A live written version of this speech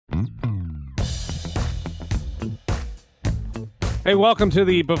Hey, welcome to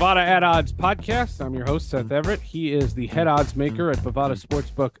the Bovada at Odds podcast. I'm your host, Seth Everett. He is the head odds maker at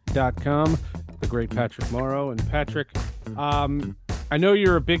bovadasportsbook.com, the great Patrick Morrow. And Patrick, I know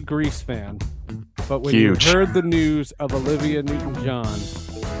you're a big Grease fan, but when Huge. you heard the news of Olivia Newton-John,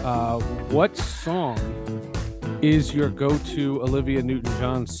 what song is your go-to Olivia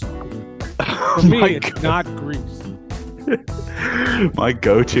Newton-John song? For me, it's not Grease. My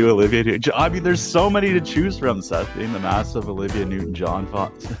go-to Olivia Newton. I mean, there's so many to choose from, Seth, being the massive Olivia Newton-John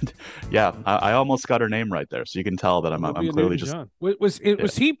fan. Yeah, I almost got her name right there, so you can tell that I'm clearly just...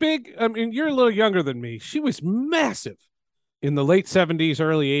 Was he big? I mean, you're a little younger than me. She was massive in the late 70s,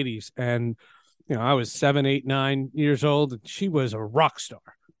 early 80s. And, you know, I was 7, 8, 9 years old, and she was a rock star.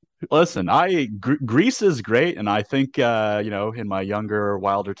 Listen, Grease is great, and I think in my younger,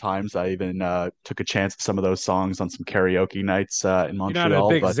 wilder times, I even took a chance at some of those songs on some karaoke nights in Montreal. You're not a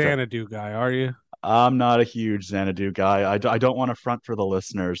big but Xanadu guy, are you? I'm not a huge Xanadu guy. I don't want to front for the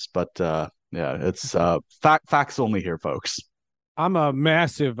listeners, but yeah, it's facts only here, folks. I'm a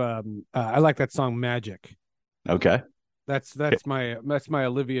massive. I like that song "Magic." Okay, That's my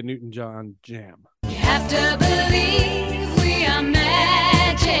Olivia Newton-John jam. You have to believe we are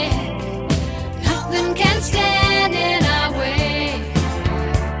magic. Nothing can stand in our way.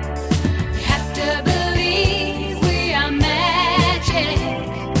 You have to believe we are magic.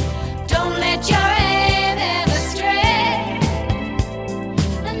 Don't let your aim ever stray.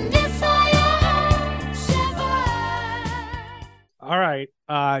 And if I survive. All right.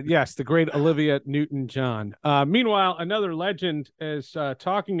 Yes, the great Olivia Newton-John. Meanwhile, another legend is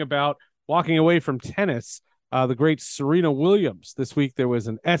talking about walking away from tennis. The great Serena Williams. This week there was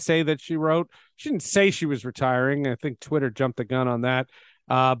an essay that she wrote. She didn't say she was retiring. I think Twitter jumped the gun on that.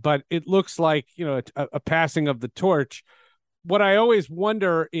 But it looks like, you know, a passing of the torch. What I always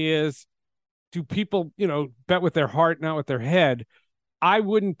wonder is, do people, you know, bet with their heart, not with their head? I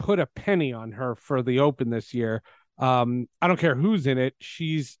wouldn't put a penny on her for the Open this year. I don't care who's in it.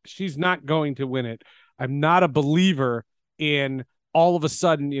 She's not going to win it. I'm not a believer in all of a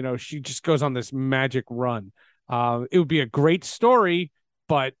sudden, you know, she just goes on this magic run. It would be a great story,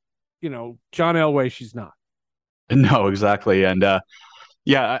 but, you know, John Elway, she's not. No, exactly, and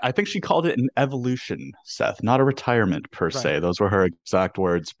yeah, I think she called it an evolution, Seth, not a retirement per se. Right. Those were her exact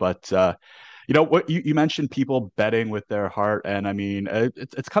words, but what you mentioned, people betting with their heart, and I mean,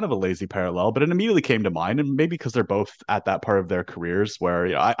 it's kind of a lazy parallel, but it immediately came to mind, and maybe because they're both at that part of their careers where,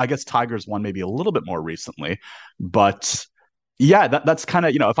 you know, I guess Tiger's won maybe a little bit more recently, but yeah, that's kind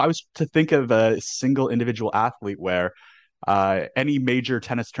of, if I was to think of a single individual athlete where any major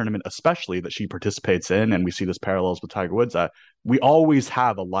tennis tournament, especially that she participates in, and we see this parallels with Tiger Woods, we always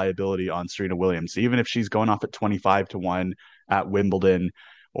have a liability on Serena Williams, even if she's going off at 25-1 at Wimbledon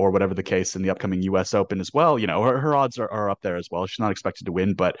or whatever the case in the upcoming US Open as well. You know, her odds are up there as well. She's not expected to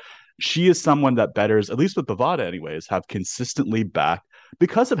win, but she is someone that bettors, at least with Bovada anyways, have consistently backed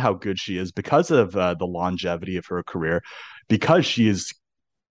because of how good she is, because of the longevity of her career, because she is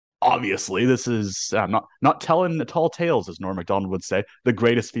obviously, this is not telling the tall tales, as Norm Macdonald would say, the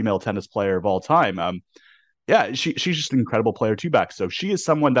greatest female tennis player of all time. Yeah, she's just an incredible player to back. So she is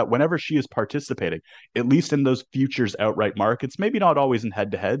someone that whenever she is participating, at least in those futures outright markets, maybe not always in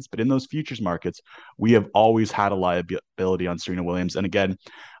head to heads, but in those futures markets, we have always had a liability on Serena Williams. And again,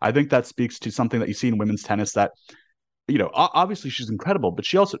 I think that speaks to something that you see in women's tennis that, you know, obviously she's incredible, but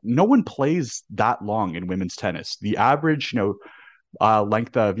no one plays that long in women's tennis. The average,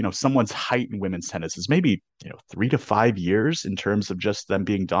 length of, someone's height in women's tennis is maybe, 3 to 5 years in terms of just them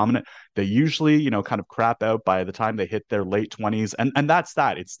being dominant. They usually, kind of crap out by the time they hit their late 20s. And that's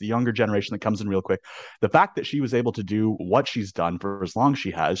that. It's the younger generation that comes in real quick. The fact that she was able to do what she's done for as long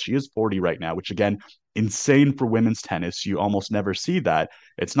as she is 40 right now, which again, insane for women's tennis. You almost never see that.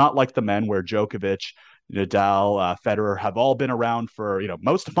 It's not like the men where Djokovic, Nadal, Federer have all been around for,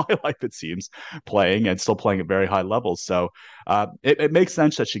 most of my life, it seems, playing and still playing at very high levels. So it makes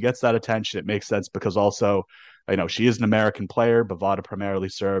sense that she gets that attention. It makes sense because also, she is an American player. Bovada primarily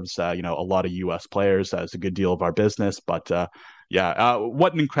serves, a lot of U.S. players as a good deal of our business. But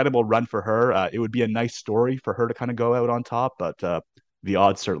what an incredible run for her. It would be a nice story for her to kind of go out on top, but the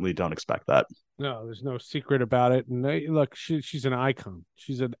odds certainly don't expect that. No, there's no secret about it. And look, she's an icon.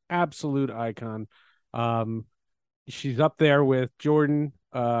 She's an absolute icon. She's up there with Jordan.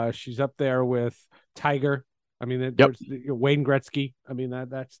 She's up there with Tiger. I mean, Yep. Wayne Gretzky. I mean,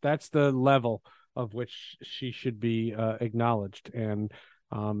 that's the level of which she should be acknowledged. And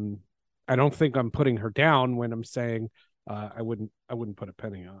I don't think I'm putting her down when I'm saying I wouldn't put a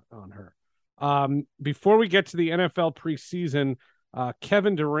penny on her. Before we get to the NFL preseason,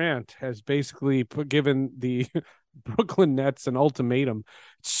 Kevin Durant has basically given the Brooklyn Nets an ultimatum.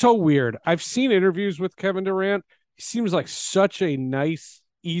 It's so weird. I've seen interviews with Kevin Durant. He seems like such a nice,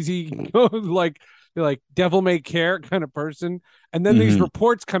 easy, like devil may care kind of person. And then these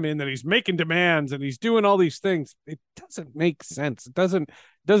reports come in that he's making demands and he's doing all these things. It doesn't make sense. It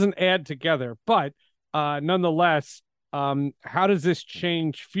doesn't add together. But nonetheless, how does this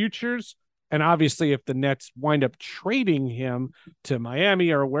change futures? And obviously, if the Nets wind up trading him to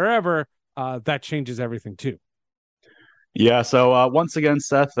Miami or wherever, that changes everything too. Yeah, so once again,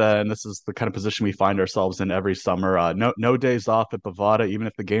 Seth, and this is the kind of position we find ourselves in every summer. No days off at Bovada, even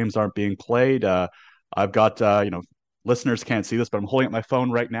if the games aren't being played. I've got, listeners can't see this, but I'm holding up my phone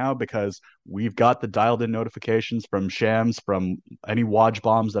right now because we've got the dialed-in notifications from Shams, from any Woj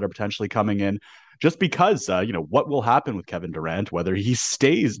bombs that are potentially coming in. Just because, what will happen with Kevin Durant, whether he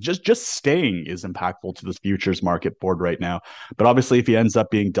stays, just staying is impactful to this futures market board right now. But obviously, if he ends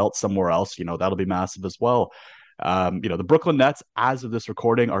up being dealt somewhere else, that'll be massive as well. The Brooklyn Nets, as of this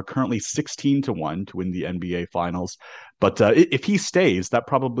recording, are currently 16-1 to win the NBA Finals. But if he stays, that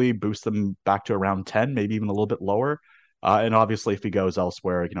probably boosts them back to around 10, maybe even a little bit lower. And obviously, if he goes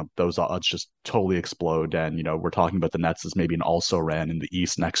elsewhere, those odds just totally explode. And, we're talking about the Nets as maybe an also-ran in the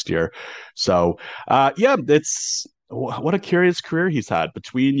East next year. So, it's what a curious career he's had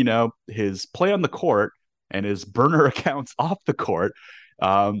between, his play on the court and his burner accounts off the court.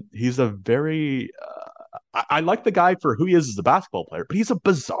 He's a very... I like the guy for who he is as a basketball player, but he's a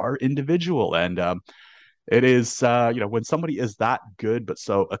bizarre individual. And it is, when somebody is that good, but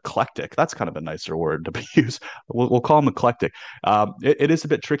so eclectic, that's kind of a nicer word to use. We'll call him eclectic. It is a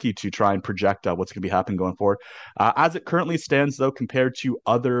bit tricky to try and project what's going to be happening going forward. As it currently stands, though, compared to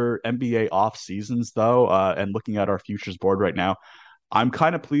other NBA off seasons, though, and looking at our futures board right now, I'm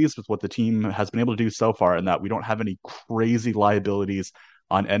kind of pleased with what the team has been able to do so far, in that we don't have any crazy liabilities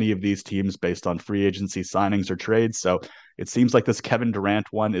on any of these teams based on free agency signings or trades. So it seems like this Kevin Durant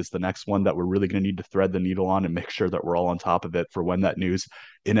one is the next one that we're really going to need to thread the needle on and make sure that we're all on top of it for when that news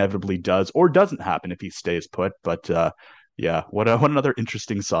inevitably does or doesn't happen if he stays put. But what another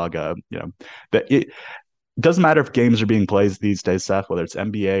interesting saga. That it doesn't matter if games are being played these days, Seth, whether it's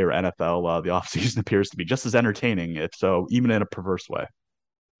NBA or NFL. The offseason appears to be just as entertaining, if so, even in a perverse way.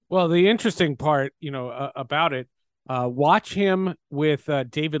 Well, the interesting part, about it. Watch him with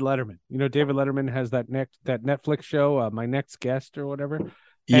David Letterman. David Letterman has that Netflix show, My Next Guest or whatever.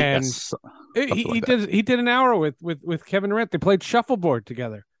 Yes, and he did an hour with Kevin Durant. They played shuffleboard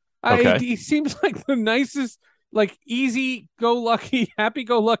together. Okay. He seems like the nicest, like easy go lucky, happy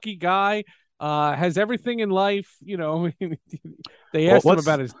go lucky guy. Has everything in life. They asked him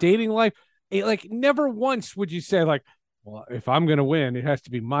about his dating life. Like never once would you say like, well, if I'm going to win, it has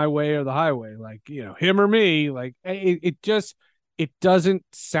to be my way or the highway, like, him or me. Like it doesn't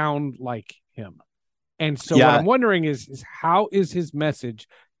sound like him. And so what I'm wondering is how is his message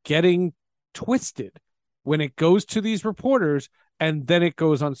getting twisted when it goes to these reporters and then it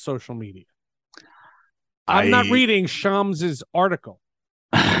goes on social media? I'm not reading Shams's article.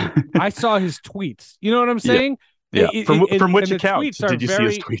 I saw his tweets. You know what I'm saying? Yeah. From which account did you see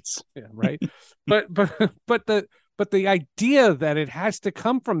his tweets? Yeah, right. But the idea that it has to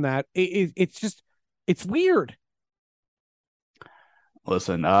come from that, it's weird.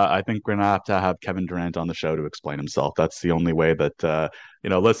 Listen, I think we're going to have Kevin Durant on the show to explain himself. That's the only way that,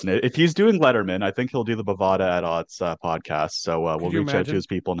 listen, if he's doing Letterman, I think he'll do the Bovada at Odds podcast. So we'll reach out to his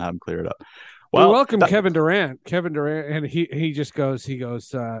people and have him clear it up. Well, we welcome Kevin Durant, and he just goes,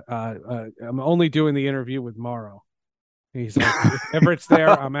 I'm only doing the interview with Morrow. He's like, if Everett's there,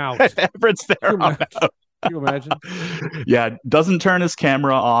 I'm out. Everett's there, I'm out. Can you imagine? Yeah, doesn't turn his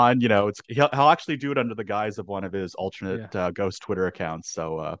camera on. He'll actually do it under the guise of one of his alternate ghost Twitter accounts.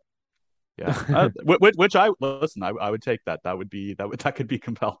 So, which I would take that. That could be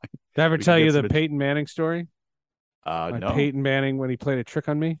compelling. Did I ever tell you the Peyton Manning story? No. Peyton Manning when he played a trick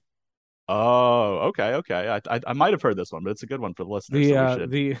on me. Oh, okay. I might have heard this one, but it's a good one for the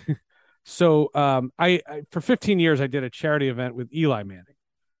listeners. So I for 15 years I did a charity event with Eli Manning.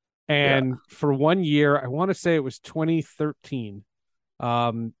 And for 1 year, I want to say it was 2013,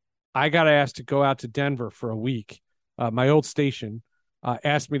 I got asked to go out to Denver for a week. My old station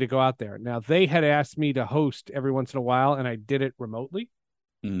asked me to go out there. Now, they had asked me to host every once in a while, and I did it remotely,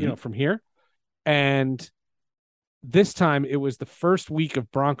 from here. And this time, it was the first week of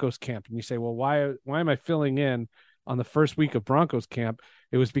Broncos camp. And you say, well, why am I filling in on the first week of Broncos camp?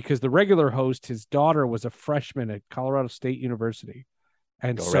 It was because the regular host, his daughter, was a freshman at Colorado State University.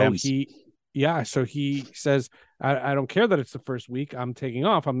 And so he says, I don't care that it's the first week. I'm taking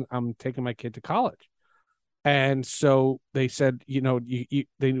off. I'm taking my kid to college. And so they said, we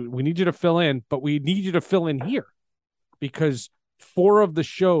need you to fill in, but we need you to fill in here. because 4 of the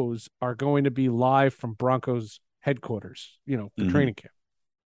shows are going to be live from Broncos headquarters, for training camp.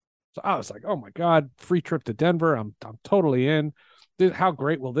 So I was like, oh my God, free trip to Denver. I'm totally in. How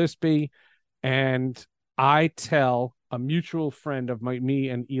great will this be? And I tell a mutual friend of me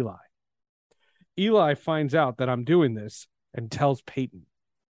and Eli. Eli finds out that I'm doing this and tells Peyton.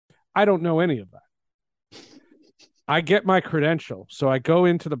 I don't know any of that. I get my credential. So I go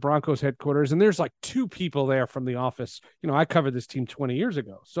into the Broncos headquarters, and there's like 2 people there from the office. I covered this team 20 years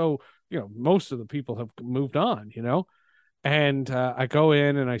ago. So, most of the people have moved on, and I go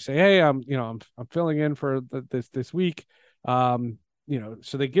in and I say, hey, I'm filling in for this week.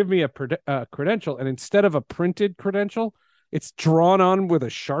 So they give me a credential, and instead of a printed credential, it's drawn on with a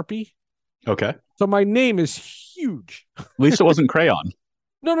Sharpie. Okay. So my name is huge. At least it wasn't crayon.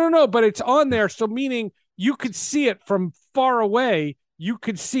 No, but it's on there. So meaning you could see it from far away. You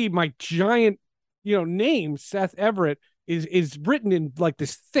could see my giant, name, Seth Everett, is written in like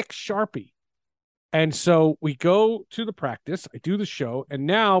this thick Sharpie. And so we go to the practice. I do the show, and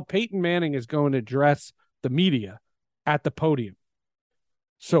now Peyton Manning is going to address the media at the podium.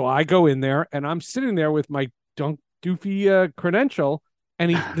 So I go in there, and I'm sitting there with my doofy credential,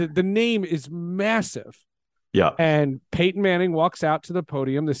 and the name is massive. Yeah. And Peyton Manning walks out to the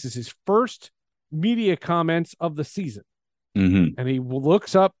podium. This is his first media comments of the season. Mm-hmm. And he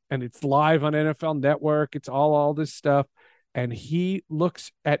looks up, and it's live on NFL Network. It's all this stuff. And he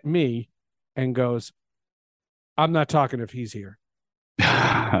looks at me and goes, I'm not talking if he's here.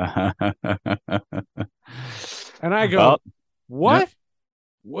 And I go, what? Yep.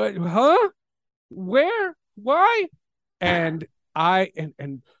 What? Huh? Where? Why? And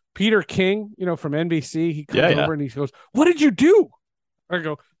and Peter King, from NBC, he comes over and he goes, what did you do? I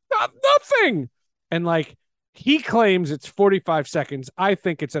go, nothing. And like, he claims it's 45 seconds. I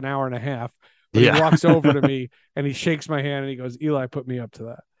think it's an hour and a half. But he walks over to me and he shakes my hand and he goes, Eli put me up to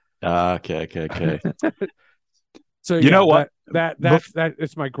that. Okay. So you know what? That's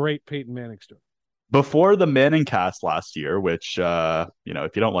it's my great Peyton Manning story. Before the Manning cast last year, which if you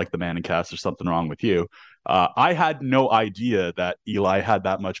don't like the Manning cast, there's something wrong with you. I had no idea that Eli had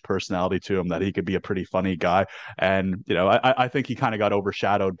that much personality to him, that he could be a pretty funny guy. And I think he kind of got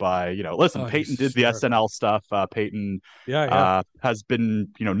overshadowed by listen, Peyton did the SNL stuff. Peyton has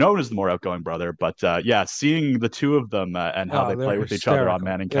been known as the more outgoing brother, but seeing the 2 of them and how they play with each other on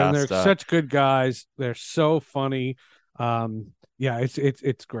Manning cast, and they're such good guys. They're so funny.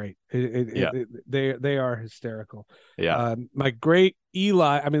 It's great. They are hysterical. Yeah. My great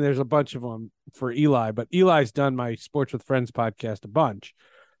Eli. I mean, there's a bunch of them for Eli, but Eli's done my Sports with Friends podcast a bunch.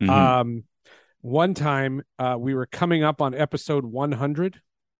 Mm-hmm. One time we were coming up on episode 100,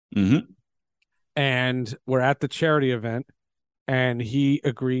 and we're at the charity event, and he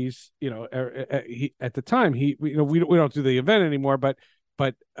agrees. He at the time we don't do the event anymore, but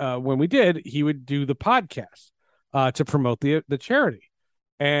when we did, he would do the podcast to promote the charity.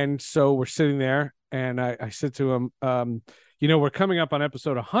 And so we're sitting there, and I said to him, we're coming up on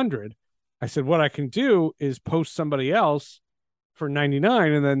episode 100. I said, what I can do is post somebody else for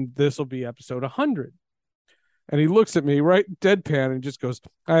 99, and then this will be episode 100. And he looks at me right deadpan and just goes,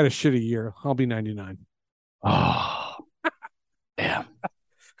 I had a shitty year. I'll be 99. Oh, damn.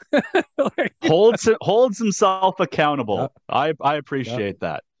 holds himself accountable. Yep. I appreciate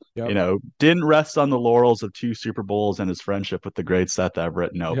that. Yep. Didn't rest on the laurels of 2 Super Bowls and his friendship with the great Seth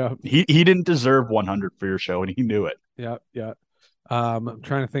Everett. No, yep. He didn't deserve 100 for your show, and he knew it. Yeah. I'm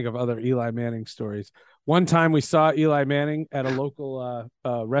trying to think of other Eli Manning stories. One time we saw Eli Manning at a local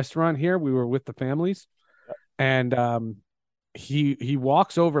restaurant here. We were with the families, and he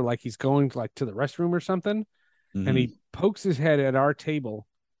walks over like he's going to the restroom or something, and he pokes his head at our table,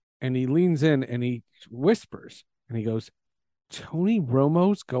 and he leans in and he whispers, and he goes, Tony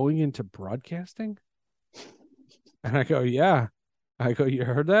Romo's going into broadcasting? And I go, yeah. I go, you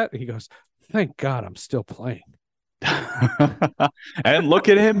heard that? And he goes, thank God I'm still playing. And look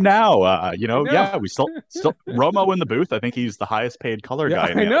at him now. We still Romo in the booth. I think he's the highest paid color guy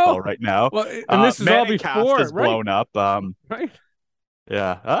in the NFL right now. Well, and this is all before, has blown up. Right.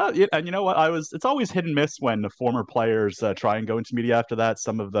 Yeah. And you know what? It's always hit and miss when the former players try and go into media after that.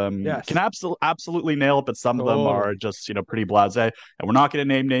 Some of them can absolutely nail it, but some of them are just, pretty blasé. And we're not going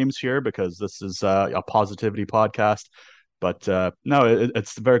to name names here because this is a positivity podcast. But no,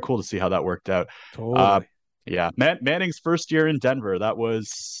 it's very cool to see how that worked out. Totally. Manning's first year in Denver, that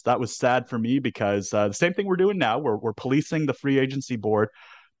was sad for me because the same thing we're doing now. We're policing the free agency board.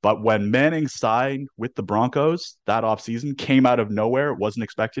 But when Manning signed with the Broncos, that offseason came out of nowhere. It wasn't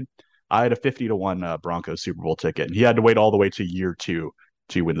expected. I had a 50-1 Broncos Super Bowl ticket, and he had to wait all the way to year 2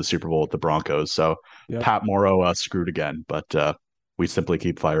 to win the Super Bowl with the Broncos. So Yep. Pat Morrow screwed again, but we simply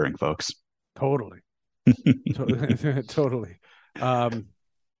keep firing folks. Totally. Totally.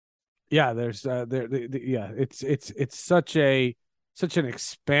 Yeah, there's yeah, it's such an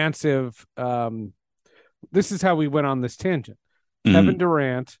expansive this is how we went on this tangent. Kevin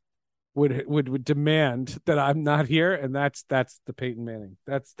Durant would demand that I'm not here, and that's the Peyton Manning.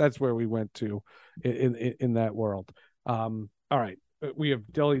 That's where we went to in that world. All right, we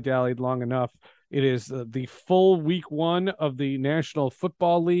have dilly-dallied long enough. It is the full week 1 of the National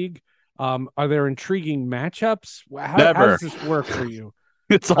Football League. Are there intriguing matchups? How does this work for you?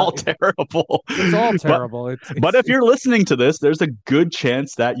 It's all terrible. It's all terrible. But if you're listening to this, there's a good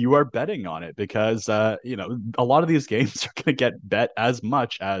chance that you are betting on it because, a lot of these games are going to get bet as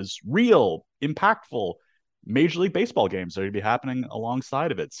much as real, impactful Major League Baseball games are going to be happening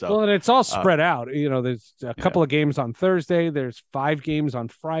alongside of it. So, well, and it's all spread out. There's a couple of games on Thursday. There's 5 games on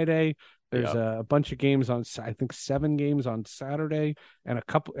Friday. There's a bunch of games on, I think 7 games on Saturday and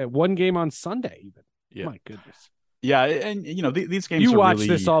one game on Sunday even. Yeah. My goodness. Yeah, and these games. You watch really...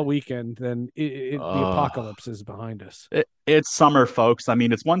 this all weekend, then the apocalypse is behind us. It's summer, folks. I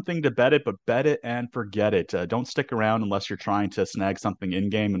mean, it's one thing to bet it, but bet it and forget it. Don't stick around unless you're trying to snag something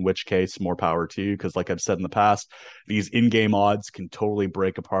in game. In which case, more power to you. Because, like I've said in the past, these in-game odds can totally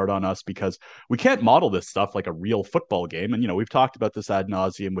break apart on us because we can't model this stuff like a real football game. And we've talked about this ad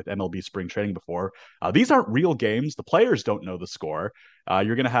nauseum with MLB spring training before. These aren't real games. The players don't know the score.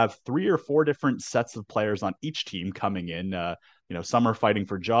 You're going to have 3 or 4 different sets of players on each team coming in. Some are fighting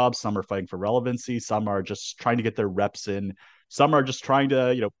for jobs, some are fighting for relevancy, some are just trying to get their reps in, some are just trying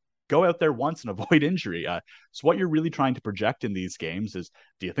to, go out there once and avoid injury. So what you're really trying to project in these games is,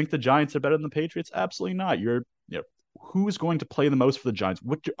 do you think the Giants are better than the Patriots? Absolutely not. Who's going to play the most for the Giants?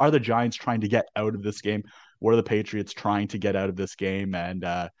 What are the Giants trying to get out of this game? What are the Patriots trying to get out of this game?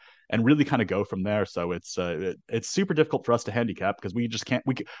 And really kind of go from there. So it's super difficult for us to handicap because we just can't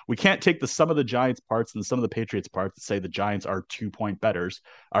we can't take the sum of the Giants parts and the sum of the Patriots parts to say the Giants are 2 points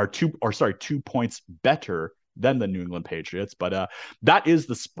better than the New England Patriots. But that is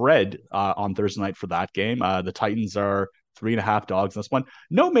the spread on Thursday night for that game. The Titans are 3.5 dogs in this one.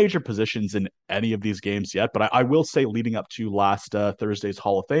 No major positions in any of these games yet, but I will say leading up to last Thursday's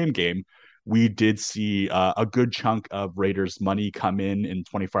Hall of Fame game, we did see a good chunk of Raiders money come in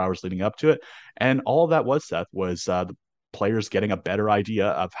 24 hours leading up to it. And all of that was, Seth, was the players getting a better idea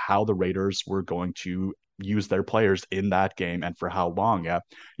of how the Raiders were going to use their players in that game and for how long.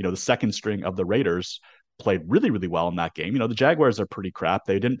 The second string of the Raiders played really, really well in that game. The Jaguars are pretty crap.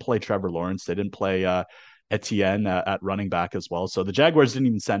 They didn't play Trevor Lawrence. They didn't play Etienne at running back as well. So the Jaguars didn't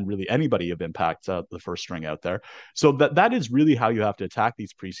even send really anybody of impact the first string out there. So that is really how you have to attack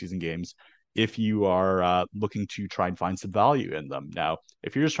these preseason games if you are looking to try and find some value in them. Now,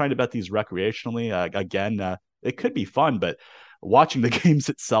 if you're just trying to bet these recreationally, again, it could be fun, but watching the games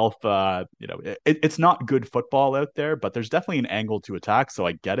itself, it's not good football out there, but there's definitely an angle to attack. So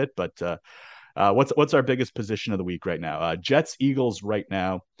I get it. But what's our biggest position of the week right now? Jets, Eagles right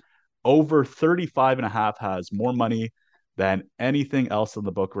now. Over 35.5 has more money than anything else in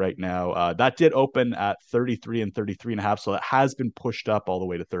the book right now. That did open at 33 and 33.5, so it has been pushed up all the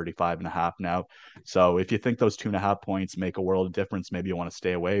way to 35.5 now. So if you think those 2.5 points make a world of difference, maybe you want to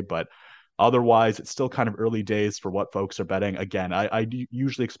stay away. But otherwise, it's still kind of early days for what folks are betting. Again, I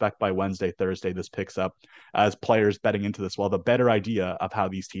usually expect by Wednesday, Thursday, this picks up as players betting into this. Well, the better idea of how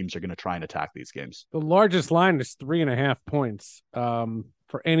these teams are going to try and attack these games. The largest line is 3.5 points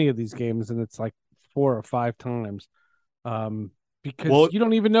for any of these games, and it's like 4 or 5 times. Because you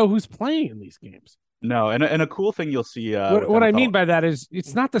don't even know who's playing in these games. No, and a cool thing you'll see. What I mean by that is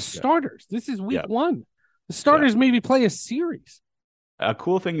it's not the starters. This is week 1. The starters maybe play a series. A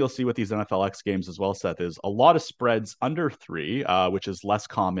cool thing you'll see with these NFLX games as well, Seth, is a lot of spreads under 3, which is less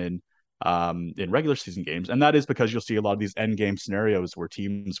common in regular season games. And that is because you'll see a lot of these end game scenarios where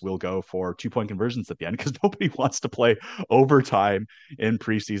teams will go for 2-point conversions at the end because nobody wants to play overtime in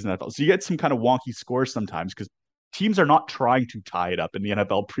preseason NFL. So you get some kind of wonky scores sometimes because teams are not trying to tie it up in the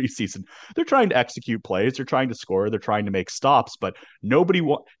NFL preseason. They're trying to execute plays. They're trying to score. They're trying to make stops, but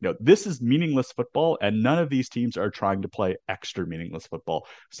this is meaningless football, and none of these teams are trying to play extra meaningless football.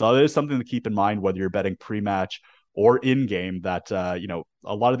 So that is something to keep in mind, whether you're betting pre-match or in-game, that,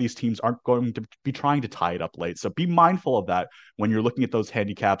 a lot of these teams aren't going to be trying to tie it up late. So be mindful of that when you're looking at those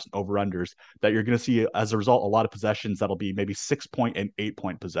handicaps and over-unders, that you're going to see, as a result, a lot of possessions that'll be maybe 6-point and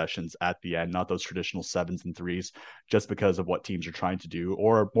 8-point possessions at the end, not those traditional 7s and 3s, just because of what teams are trying to do,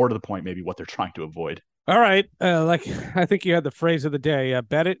 or more to the point, maybe what they're trying to avoid. All right. I think you had the phrase of the day,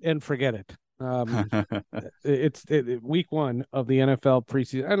 bet it and forget it. It's week one of the NFL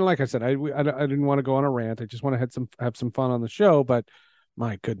preseason, and like I said, I didn't want to go on a rant. I just want to have some fun on the show. But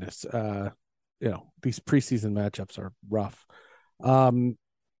my goodness, these preseason matchups are rough. All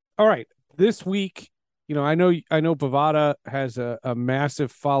right, this week, I know Bovada has a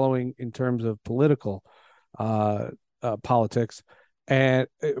massive following in terms of political politics and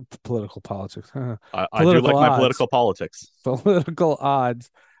political politics. I do like my political politics. Political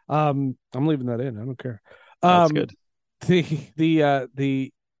odds. I'm leaving that in. I don't care. That's good.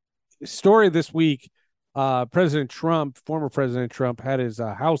 The story this week, former President Trump had his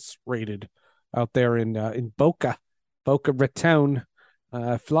house raided out there in Boca Raton,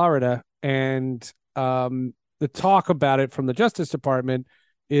 Florida, and the talk about it from the Justice Department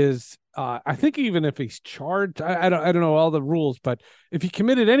is, I think even if he's charged, I don't know all the rules, but if he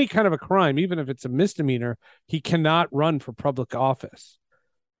committed any kind of a crime, even if it's a misdemeanor, he cannot run for public office.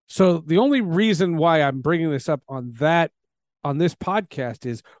 So the only reason why I'm bringing this up on this podcast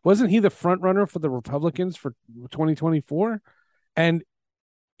is, wasn't he the front runner for the Republicans for 2024? And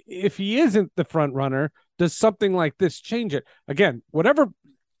if he isn't the front runner, does something like this change it? Again, whatever,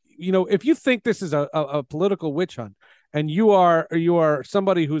 if you think this is a political witch hunt and you are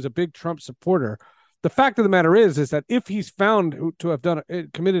somebody who's a big Trump supporter, the fact of the matter is that if he's found to have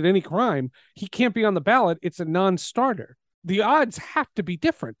committed any crime, he can't be on the ballot. It's a non-starter. The odds have to be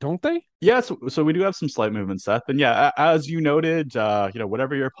different, don't they? Yes. So we do have some slight movement, Seth. And yeah, as you noted,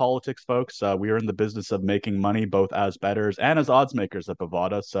 whatever your politics, folks, we are in the business of making money, both as bettors and as odds makers at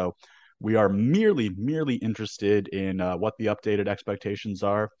Bovada. So we are merely interested in what the updated expectations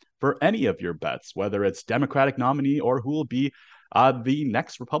are for any of your bets, whether it's Democratic nominee or who will be the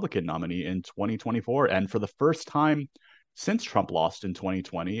next Republican nominee in 2024. And for the first time since Trump lost in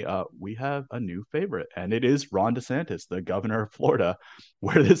 2020, we have a new favorite, and it is Ron DeSantis, the governor of Florida,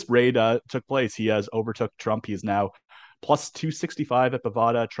 where this raid took place. He has overtook Trump. He's now plus 265 at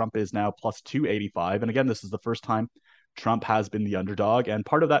Bovada. Trump is now plus 285. And again, this is the first time Trump has been the underdog. And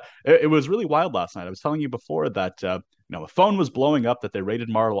part of that, it was really wild last night. I was telling you before that, the phone was blowing up that they raided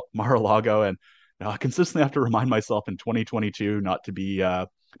Mar-a-Lago. And I consistently have to remind myself in 2022 not to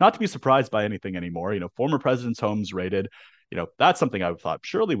be surprised by anything anymore. Former presidents' homes raided. That's something I thought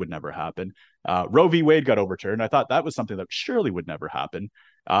surely would never happen. Roe v. Wade got overturned. I thought that was something that surely would never happen.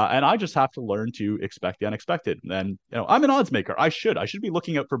 And I just have to learn to expect the unexpected. And I'm an odds maker. I should be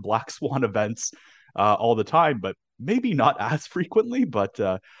looking out for black swan events all the time, but maybe not as frequently. But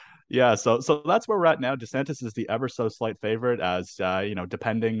yeah, so that's where we're at now. DeSantis is the ever so slight favorite, as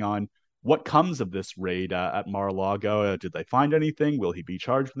depending on what comes of this raid at Mar-a-Lago. Did they find anything? Will he be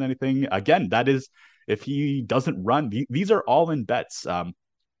charged with anything? Again, that is, if he doesn't run, these are all in bets.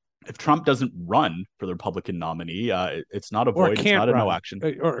 If Trump doesn't run for the Republican nominee, it's not a void. It's not a no action.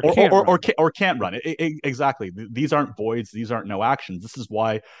 Or can't run. Exactly. These aren't voids. These aren't no actions. This is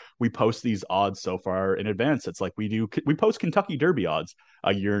why we post these odds so far in advance. It's like we post Kentucky Derby odds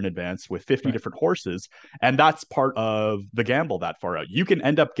a year in advance with 50 different horses. And that's part of the gamble that far out. You can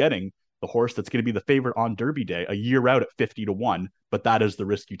end up getting the horse that's going to be the favorite on Derby Day a year out at 50-1, but that is the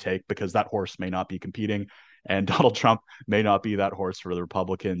risk you take because that horse may not be competing, and Donald Trump may not be that horse for the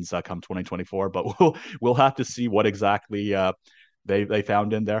Republicans come 2024. But we'll have to see what exactly they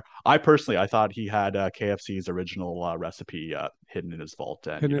found in there. I thought he had KFC's original recipe hidden in his vault.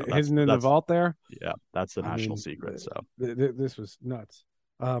 And, hidden in the vault there. Yeah, that's the national secret. So this was nuts.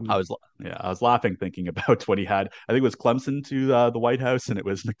 I was laughing thinking about what he had. I think it was Clemson to the White House, and it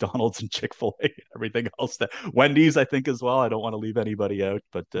was McDonald's and Chick-fil-A, and everything else. Wendy's, I think, as well. I don't want to leave anybody out,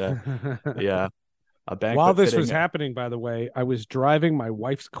 but yeah. A banquet. While this was happening, by the way, I was driving my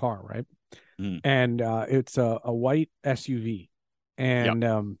wife's car, right? And it's a white SUV,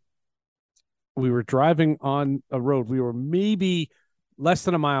 and we were driving on a road. We were maybe less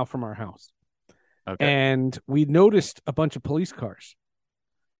than a mile from our house, and we noticed a bunch of police cars.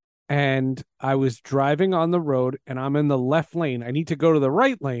 And I was driving on the road, and I'm in the left lane. I need to go to the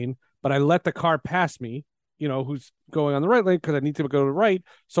right lane, but I let the car pass me, who's going on the right lane, because I need to go to the right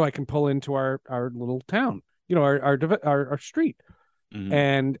so I can pull into our little town, our street. Mm-hmm.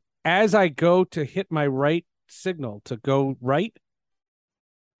 And as I go to hit my right signal to go right,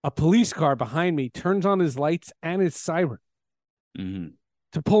 a police car behind me turns on his lights and his siren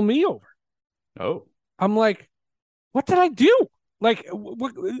to pull me over. Oh, I'm like, what did I do? Like,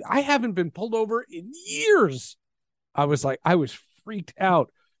 I haven't been pulled over in years. I was freaked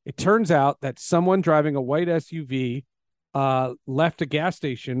out. It turns out that someone driving a white SUV left a gas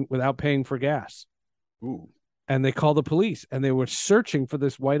station without paying for gas. Ooh. And they called the police, and they were searching for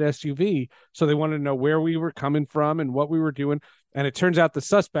this white SUV. So they wanted to know where we were coming from and what we were doing. And it turns out the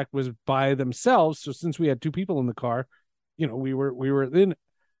suspect was by themselves. So since we had two people in the car, we were in.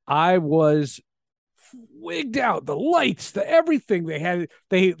 I was wigged out. The lights, the everything. They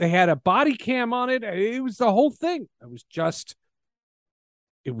had a body cam on it. It was the whole thing.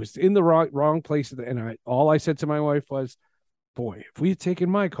 It was in the wrong place. And all I said to my wife was, "Boy, if we had taken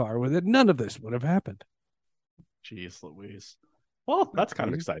my car with it, none of this would have happened." Jeez Louise. Well, that's kind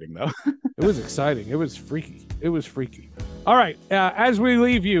of exciting, though. It was exciting. It was freaky. All right. As we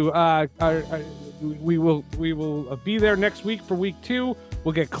leave you, we will be there next week for week 2.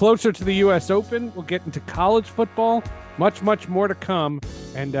 We'll get closer to the U.S. Open. We'll get into college football. Much, much more to come.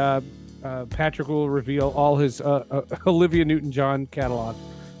 And Patrick will reveal all his Olivia Newton-John catalog.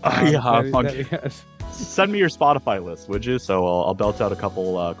 That he has. Send me your Spotify list, would you? So I'll belt out a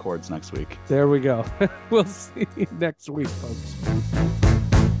couple chords next week. There we go. We'll see you next week, folks.